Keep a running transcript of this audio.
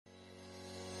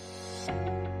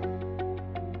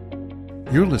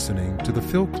You're listening to the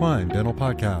Phil Klein Dental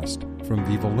Podcast from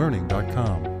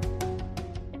VivaLearning.com.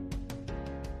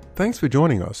 Thanks for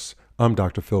joining us. I'm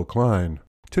Dr. Phil Klein.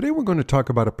 Today we're going to talk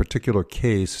about a particular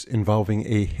case involving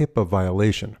a HIPAA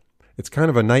violation. It's kind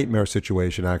of a nightmare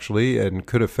situation, actually, and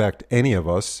could affect any of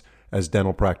us as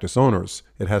dental practice owners.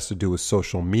 It has to do with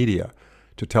social media.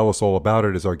 To tell us all about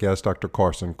it is our guest, Dr.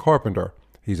 Carson Carpenter.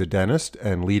 He's a dentist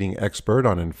and leading expert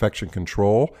on infection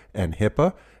control and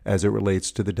HIPAA as it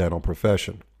relates to the dental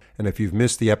profession. And if you've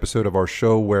missed the episode of our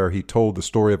show where he told the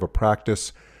story of a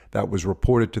practice that was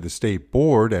reported to the state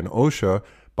board and OSHA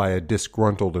by a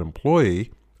disgruntled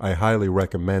employee, I highly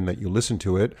recommend that you listen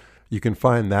to it. You can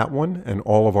find that one and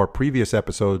all of our previous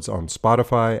episodes on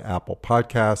Spotify, Apple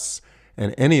Podcasts,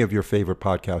 and any of your favorite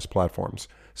podcast platforms.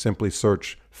 Simply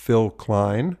search Phil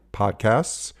Klein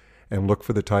Podcasts and look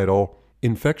for the title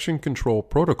Infection Control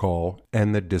Protocol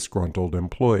and the Disgruntled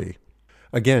Employee.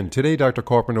 Again, today Dr.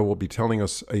 Carpenter will be telling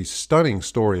us a stunning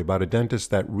story about a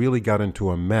dentist that really got into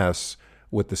a mess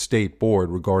with the state board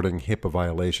regarding HIPAA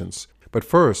violations. But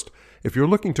first, if you're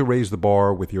looking to raise the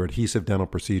bar with your adhesive dental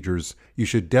procedures, you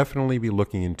should definitely be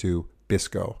looking into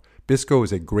Bisco. Bisco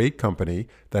is a great company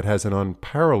that has an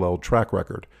unparalleled track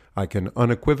record. I can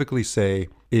unequivocally say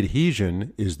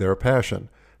adhesion is their passion.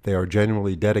 They are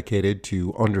genuinely dedicated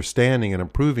to understanding and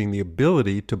improving the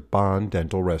ability to bond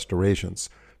dental restorations.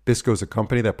 Bisco is a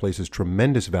company that places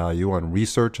tremendous value on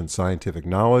research and scientific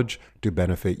knowledge to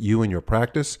benefit you and your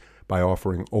practice by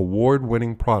offering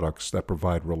award-winning products that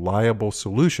provide reliable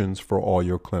solutions for all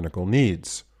your clinical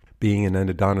needs. Being an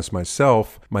endodontist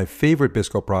myself, my favorite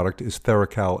Bisco product is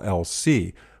Theracal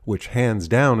LC, which hands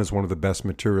down is one of the best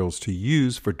materials to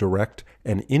use for direct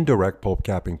and indirect pulp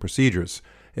capping procedures.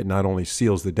 It not only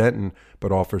seals the dentin,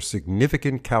 but offers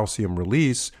significant calcium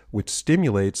release, which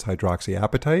stimulates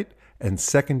hydroxyapatite and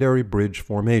secondary bridge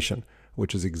formation,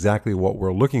 which is exactly what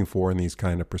we're looking for in these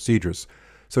kind of procedures.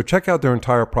 So check out their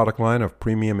entire product line of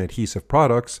premium adhesive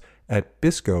products at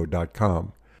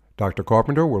bisco.com. Dr.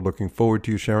 Carpenter, we're looking forward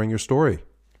to you sharing your story.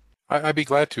 I'd be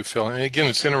glad to, Phil. And again,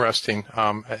 it's interesting.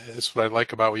 It's what I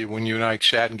like about you when you and I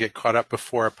chat and get caught up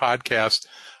before a podcast.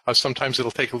 Sometimes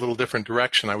it'll take a little different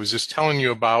direction. I was just telling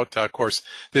you about, of course,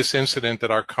 this incident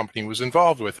that our company was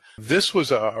involved with. This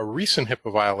was a recent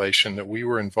HIPAA violation that we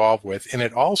were involved with, and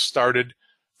it all started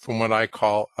from what I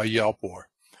call a YELP war.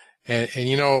 And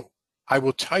you know, I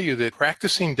will tell you that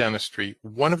practicing dentistry,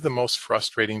 one of the most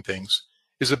frustrating things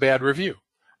is a bad review.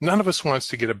 None of us wants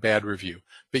to get a bad review,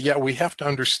 but yet we have to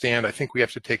understand, I think we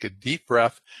have to take a deep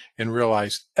breath and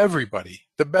realize everybody,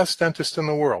 the best dentist in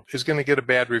the world, is going to get a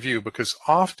bad review because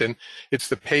often it's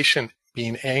the patient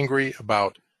being angry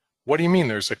about, what do you mean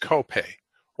there's a copay?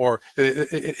 Or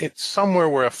it's somewhere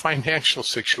where a financial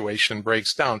situation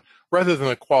breaks down rather than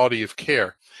the quality of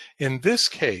care. In this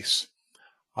case,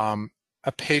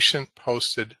 a patient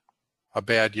posted a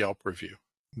bad Yelp review.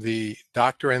 The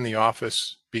doctor in the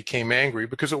office became angry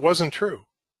because it wasn't true.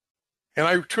 And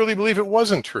I truly believe it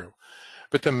wasn't true.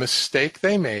 But the mistake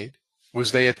they made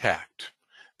was they attacked.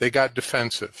 They got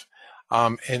defensive.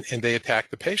 And they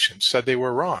attacked the patient, said they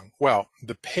were wrong. Well,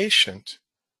 the patient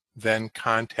then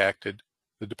contacted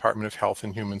the Department of Health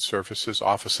and Human Services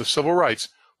Office of Civil Rights,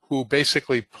 who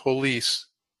basically police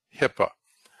HIPAA.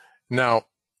 Now,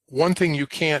 one thing you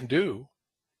can't do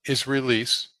is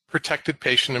release protected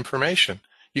patient information.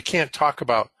 You can't talk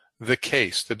about the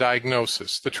case, the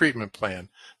diagnosis, the treatment plan,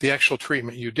 the actual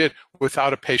treatment you did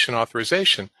without a patient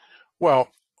authorization.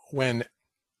 Well, when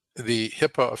the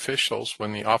HIPAA officials,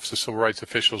 when the Office of Civil Rights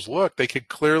officials looked, they could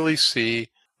clearly see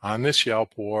on this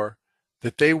Yelp war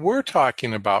that they were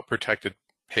talking about protected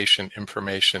patient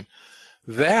information.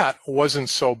 That wasn't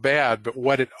so bad, but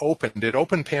what it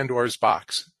opened Pandora's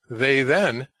box. They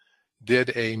then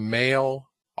did a mail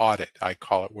audit, I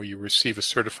call it, where you receive a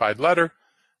certified letter.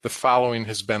 The following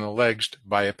has been alleged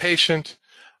by a patient.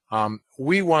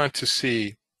 We want to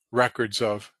see records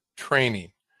of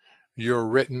training, your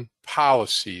written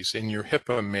policies in your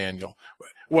HIPAA manual.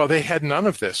 Well, they had none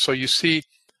of this. So you see,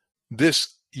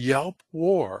 this Yelp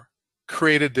war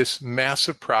created this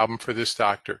massive problem for this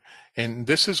doctor. And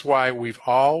this is why we've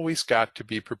always got to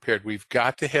be prepared. We've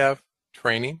got to have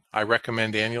training. I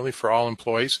recommend annually for all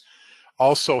employees.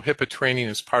 Also, HIPAA training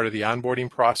is part of the onboarding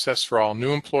process for all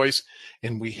new employees,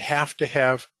 and we have to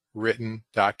have written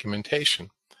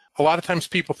documentation. A lot of times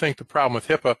people think the problem with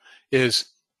HIPAA is,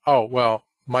 oh, well,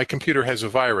 my computer has a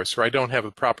virus or I don't have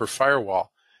a proper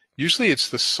firewall. Usually it's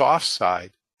the soft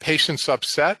side. Patient's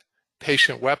upset,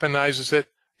 patient weaponizes it,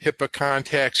 HIPAA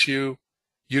contacts you,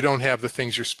 you don't have the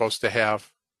things you're supposed to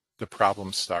have, the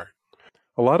problems start.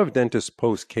 A lot of dentists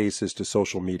post cases to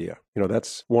social media.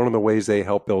 That's one of the ways they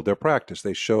help build their practice.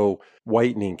 They show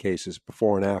whitening cases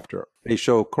before and after. They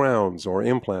show crowns or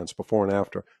implants before and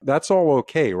after. That's all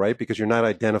okay, right? Because you're not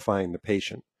identifying the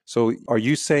patient. So are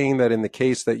you saying that in the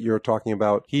case that you're talking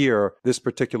about here, this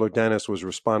particular dentist was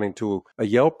responding to a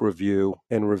Yelp review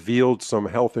and revealed some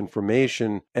health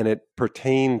information, and it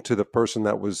pertained to the person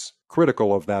that was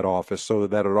critical of that office, so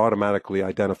that it automatically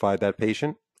identified that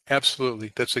patient?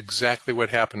 Absolutely. That's exactly what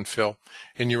happened, Phil.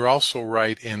 And you're also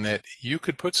right in that you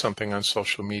could put something on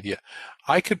social media.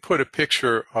 I could put a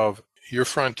picture of your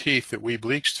front teeth that we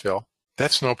bleached, Phil.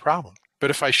 That's no problem. But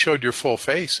if I showed your full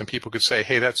face and people could say,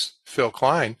 hey, that's Phil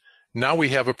Klein, now we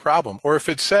have a problem. Or if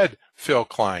it said Phil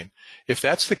Klein, if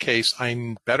that's the case,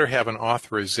 I better have an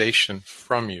authorization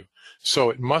from you.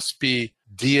 So it must be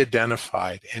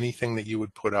de-identified. Anything that you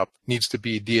would put up needs to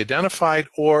be de-identified,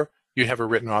 or you have a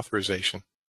written authorization.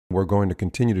 We're going to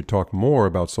continue to talk more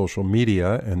about social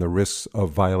media and the risks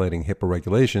of violating HIPAA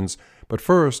regulations, but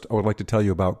first I would like to tell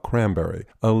you about Cranberry,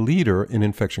 a leader in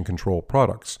infection control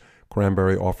products.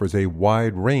 Cranberry offers a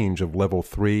wide range of level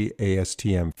 3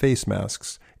 ASTM face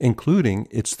masks, including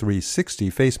its 360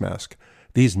 face mask.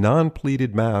 These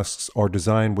non-pleated masks are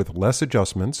designed with less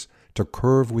adjustments to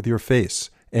curve with your face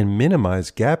and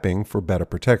minimize gapping for better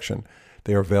protection.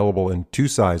 They are available in 2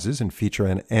 sizes and feature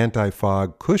an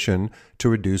anti-fog cushion to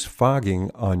reduce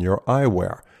fogging on your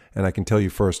eyewear. And I can tell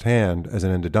you firsthand, as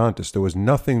an endodontist, there was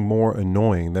nothing more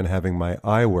annoying than having my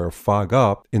eyewear fog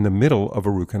up in the middle of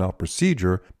a root canal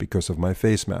procedure because of my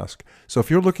face mask. So if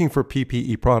you're looking for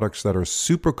PPE products that are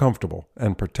super comfortable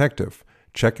and protective,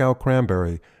 check out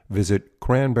Cranberry. Visit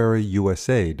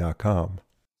cranberryusa.com.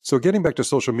 So getting back to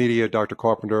social media, Dr.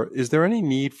 Carpenter, is there any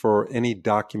need for any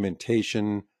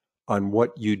documentation on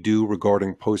what you do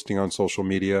regarding posting on social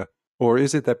media? Or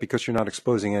is it that because you're not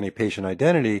exposing any patient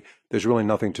identity, there's really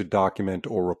nothing to document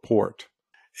or report?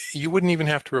 You wouldn't even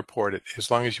have to report it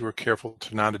as long as you were careful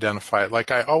to not identify it.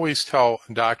 Like I always tell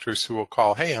doctors who will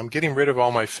call, hey, I'm getting rid of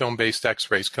all my film-based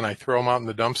x-rays. Can I throw them out in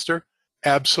the dumpster?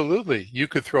 Absolutely. You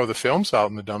could throw the films out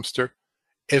in the dumpster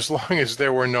as long as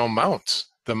there were no mounts.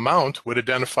 The mount would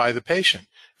identify the patient.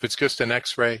 If it's just an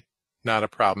x-ray, not a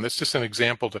problem. That's just an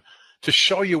example to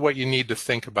show you what you need to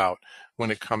think about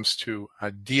when it comes to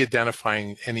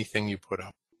de-identifying anything you put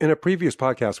up. In a previous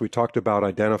podcast, we talked about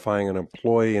identifying an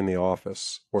employee in the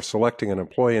office or selecting an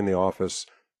employee in the office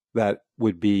that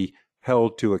would be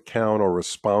held to account or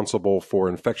responsible for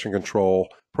infection control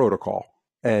protocol.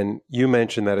 And you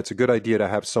mentioned that it's a good idea to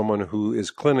have someone who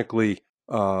is clinically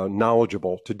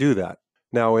knowledgeable to do that.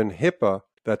 Now, in HIPAA,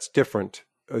 that's different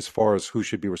as far as who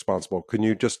should be responsible. Can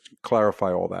you just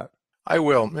clarify all that? I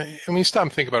will. And when you stop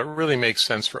and think about it, it really makes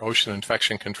sense for ocean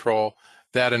infection control.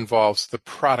 That involves the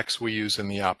products we use in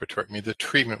the operatory, the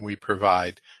treatment we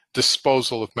provide,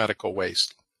 disposal of medical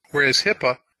waste. Whereas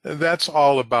HIPAA, that's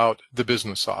all about the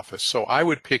business office. So I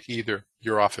would pick either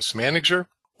your office manager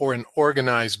or an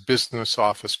organized business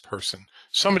office person,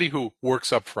 somebody who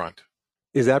works up front.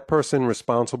 Is that person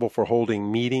responsible for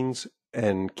holding meetings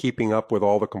and keeping up with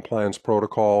all the compliance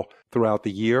protocol throughout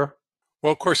the year?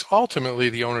 Well, of course,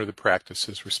 ultimately, the owner of the practice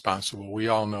is responsible. We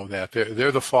all know that.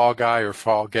 They're the fall guy or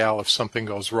fall gal if something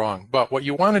goes wrong. But what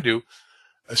you want to do,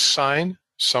 assign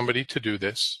somebody to do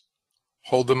this,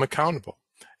 hold them accountable.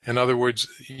 In other words,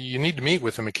 you need to meet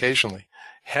with them occasionally.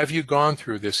 Have you gone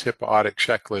through this HIPAA audit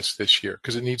checklist this year?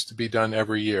 Because it needs to be done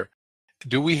every year.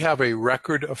 Do we have a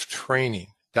record of training,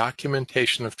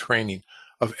 documentation of training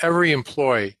of every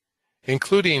employee,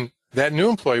 including that new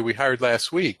employee we hired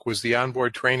last week? Was the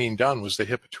onboard training done? Was the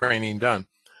HIPAA training done?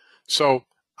 So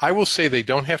I will say they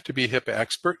don't have to be a HIPAA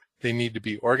expert. They need to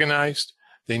be organized.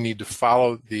 They need to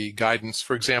follow the guidance,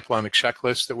 for example, on the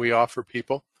checklist that we offer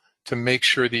people to make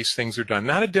sure these things are done.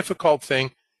 Not a difficult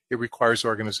thing. It requires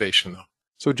organization, though.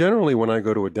 So generally, when I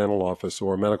go to a dental office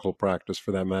or a medical practice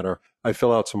for that matter, I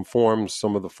fill out some forms.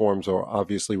 Some of the forms are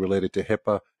obviously related to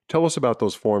HIPAA. Tell us about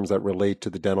those forms that relate to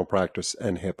the dental practice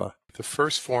and HIPAA. The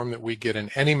first form that we get in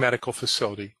any medical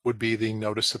facility would be the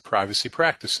Notice of Privacy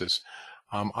Practices.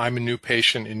 I'm a new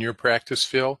patient in your practice,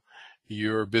 Phil.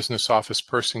 Your business office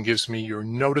person gives me your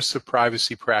Notice of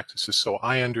Privacy Practices, so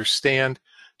I understand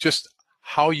just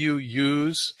how you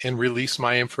use and release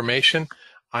my information.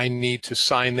 I need to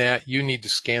sign that. You need to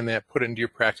scan that, put it into your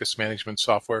practice management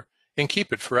software, and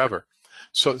keep it forever.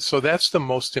 So that's the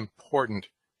most important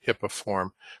HIPAA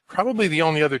form. Probably the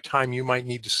only other time you might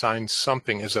need to sign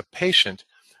something as a patient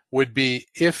would be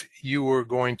if you were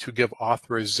going to give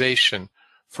authorization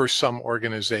for some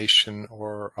organization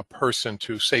or a person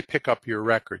to, say, pick up your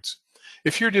records.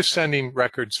 If you're just sending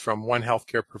records from one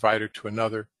healthcare provider to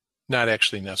another, not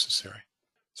actually necessary.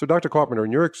 So, Dr. Carpenter,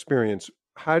 in your experience,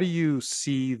 how do you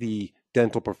see the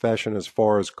dental profession as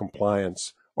far as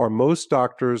compliance? Are most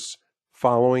doctors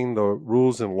following the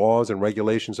rules and laws and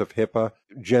regulations of HIPAA?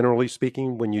 Generally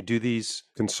speaking, when you do these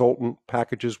consultant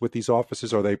packages with these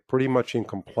offices, are they pretty much in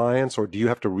compliance, or do you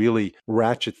have to really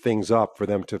ratchet things up for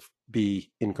them to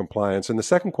be in compliance? And the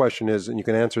second question is, and you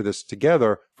can answer this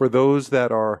together, for those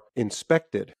that are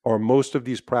inspected, are most of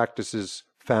these practices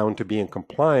found to be in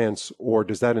compliance, or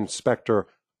does that inspector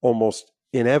almost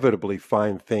inevitably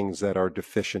find things that are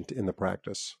deficient in the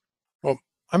practice? Well,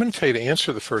 I'm going to tell you to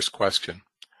answer the first question.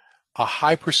 A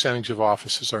high percentage of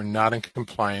offices are not in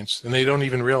compliance, and they don't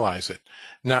even realize it.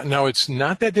 Now, it's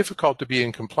not that difficult to be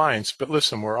in compliance, but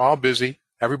listen, we're all busy.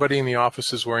 Everybody in the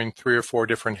office is wearing 3 or 4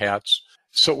 different hats,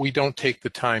 so we don't take the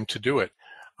time to do it.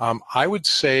 I would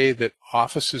say that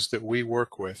offices that we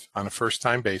work with on a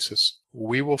first-time basis,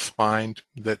 we will find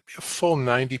that a full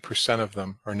 90% of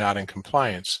them are not in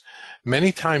compliance.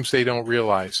 Many times they don't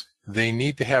realize they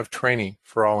need to have training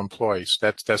for all employees.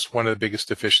 That's one of the biggest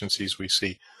deficiencies we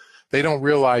see. They don't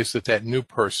realize that that new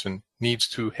person needs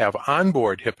to have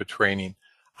onboard HIPAA training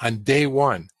on day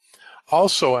one.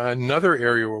 Also, another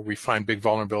area where we find big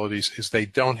vulnerabilities is they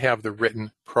don't have the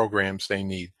written programs they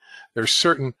need. There are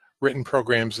certain written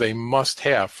programs they must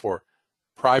have for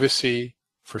privacy,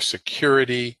 for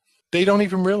security. They don't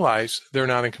even realize they're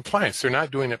not in compliance. They're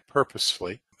not doing it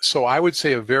purposefully. So I would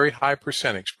say a very high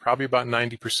percentage, probably about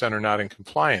 90%, are not in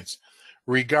compliance.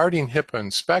 Regarding HIPAA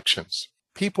inspections,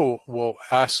 people will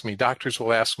ask me, doctors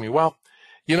will ask me, well,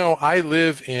 I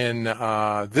live in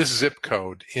this zip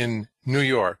code in New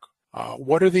York.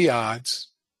 What are the odds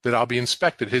that I'll be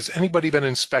inspected? Has anybody been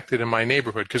inspected in my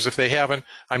neighborhood? Because if they haven't,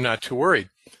 I'm not too worried.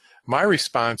 My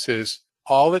response is,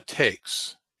 all it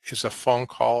takes is a phone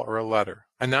call or a letter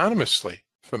anonymously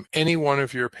from any one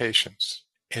of your patients,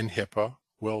 and HIPAA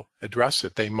will address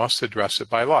it. They must address it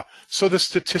by law. So the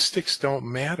statistics don't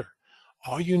matter.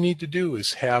 All you need to do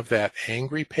is have that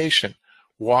angry patient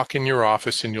walk in your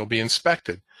office and you'll be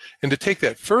inspected. And to take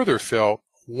that further, Phil,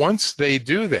 once they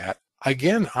do that,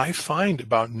 again, I find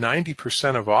about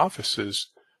 90% of offices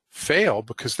fail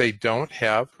because they don't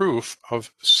have proof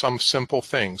of some simple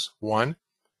things. 1,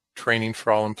 training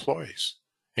for all employees,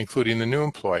 including the new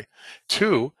employee.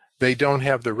 2, they don't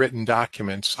have the written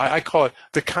documents. I call it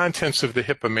the contents of the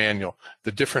HIPAA manual,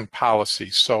 the different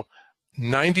policies. So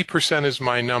 90% is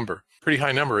my number. Pretty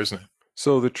high number, isn't it?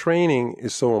 So the training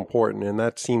is so important, and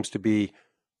that seems to be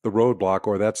the roadblock,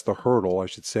 or that's the hurdle, I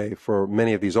should say, for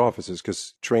many of these offices,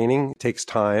 because training takes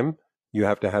time. You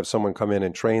have to have someone come in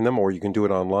and train them, or you can do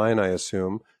it online, I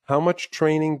assume. How much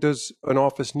training does an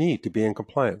office need to be in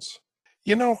compliance?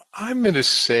 I'm going to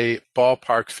say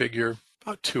ballpark figure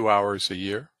about 2 hours a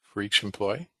year for each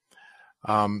employee.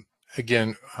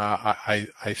 Again,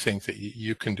 I think that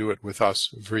you can do it with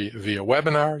us via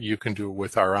webinar. You can do it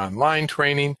with our online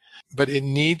training, but it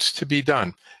needs to be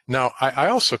done. Now, I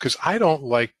also, because I don't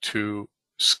like to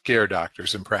scare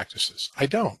doctors and practices. I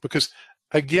don't, because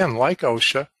again, like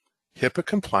OSHA, HIPAA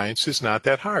compliance is not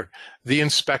that hard. The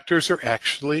inspectors are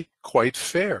actually quite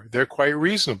fair. They're quite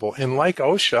reasonable. And like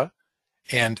OSHA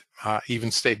and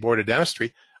even State Board of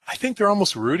Dentistry, I think they're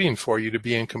almost rooting for you to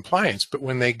be in compliance. But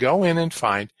when they go in and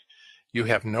find you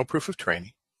have no proof of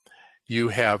training, you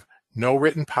have no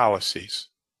written policies,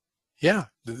 yeah,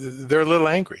 they're a little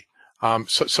angry.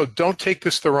 So don't take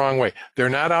this the wrong way. They're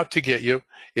not out to get you.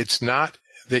 It's not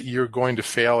that you're going to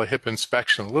fail a HIPAA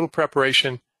inspection. A little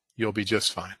preparation, you'll be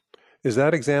just fine. Is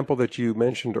that example that you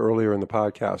mentioned earlier in the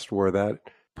podcast where that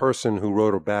person who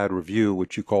wrote a bad review,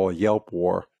 which you call a YELP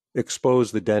war,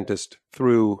 exposed the dentist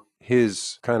through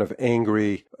his kind of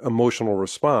angry emotional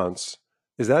response?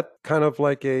 Is that kind of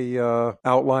like a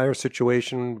outlier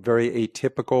situation, very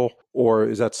atypical, or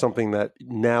is that something that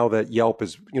now that Yelp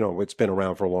is, it's been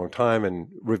around for a long time and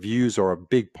reviews are a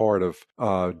big part of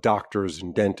doctors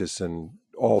and dentists and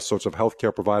all sorts of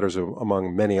healthcare providers,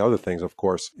 among many other things, of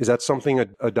course. Is that something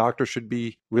a doctor should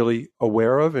be really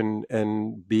aware of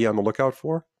and be on the lookout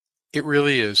for? It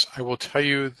really is. I will tell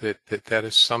you that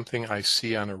is something I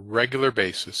see on a regular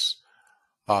basis.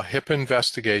 A HIPAA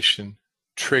investigation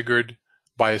triggered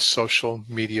by a social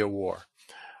media war.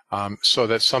 So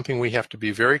that's something we have to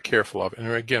be very careful of.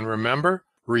 And again, remember,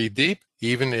 read deep.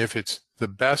 Even if it's the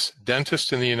best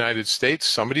dentist in the United States,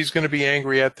 somebody's going to be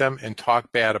angry at them and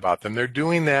talk bad about them. They're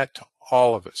doing that to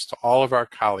all of us, to all of our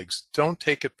colleagues. Don't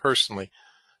take it personally,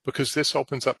 because this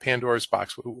opens up Pandora's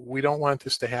box. We don't want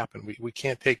this to happen. We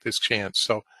can't take this chance.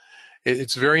 So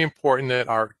it's very important that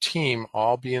our team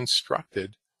all be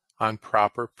instructed on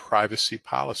proper privacy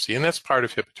policy, and that's part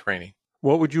of HIPAA training.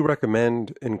 What would you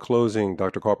recommend in closing,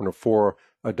 Dr. Carpenter, for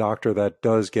a doctor that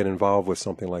does get involved with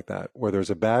something like that, where there's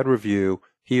a bad review,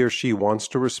 he or she wants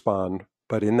to respond,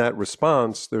 but in that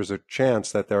response, there's a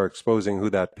chance that they're exposing who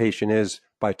that patient is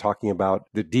by talking about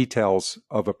the details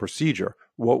of a procedure.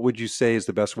 What would you say is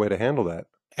the best way to handle that?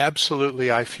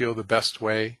 Absolutely, I feel the best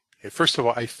way. First of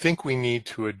all, I think we need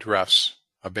to address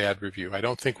a bad review. I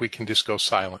don't think we can just go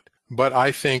silent. But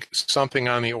I think something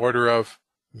on the order of,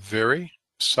 very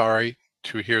sorry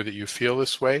to hear that you feel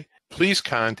this way. Please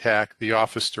contact the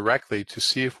office directly to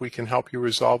see if we can help you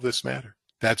resolve this matter.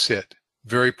 That's it.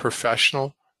 Very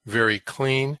professional, very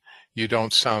clean. You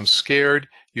don't sound scared.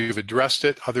 You've addressed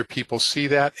it. Other people see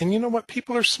that. And you know what?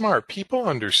 People are smart. People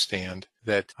understand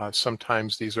that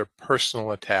sometimes these are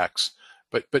personal attacks.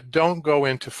 But don't go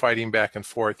into fighting back and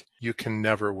forth. You can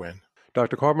never win.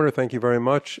 Dr. Carpenter, thank you very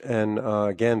much. And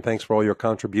again, thanks for all your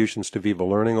contributions to Viva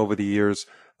Learning over the years.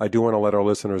 I do want to let our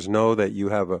listeners know that you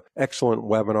have an excellent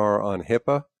webinar on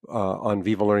HIPAA on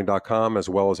vivalearning.com, as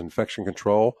well as infection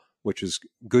control, which is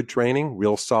good training,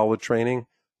 real solid training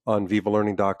on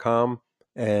vivalearning.com.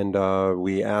 And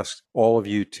we ask all of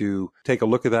you to take a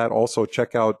look at that. Also,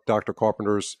 check out Dr.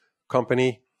 Carpenter's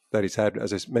company that he's had,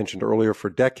 as I mentioned earlier, for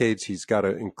decades. He's got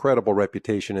an incredible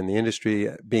reputation in the industry.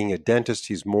 Being a dentist,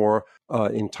 he's more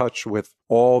in touch with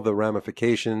all the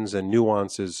ramifications and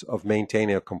nuances of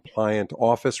maintaining a compliant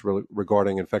office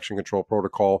regarding infection control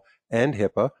protocol and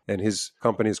HIPAA. And his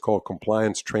company is called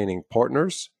Compliance Training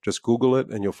Partners. Just Google it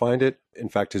and you'll find it. In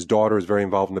fact, his daughter is very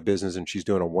involved in the business and she's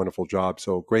doing a wonderful job.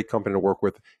 So great company to work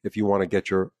with if you want to get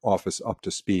your office up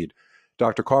to speed.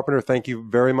 Dr. Carpenter, thank you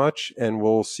very much, and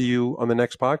we'll see you on the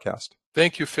next podcast.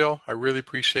 Thank you, Phil. I really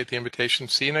appreciate the invitation.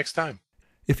 See you next time.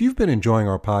 If you've been enjoying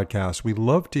our podcast, we'd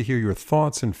love to hear your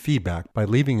thoughts and feedback by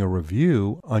leaving a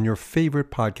review on your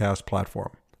favorite podcast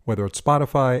platform, whether it's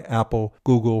Spotify, Apple,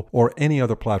 Google, or any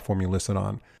other platform you listen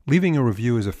on. Leaving a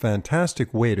review is a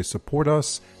fantastic way to support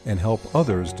us and help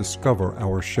others discover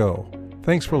our show.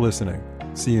 Thanks for listening.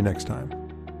 See you next time.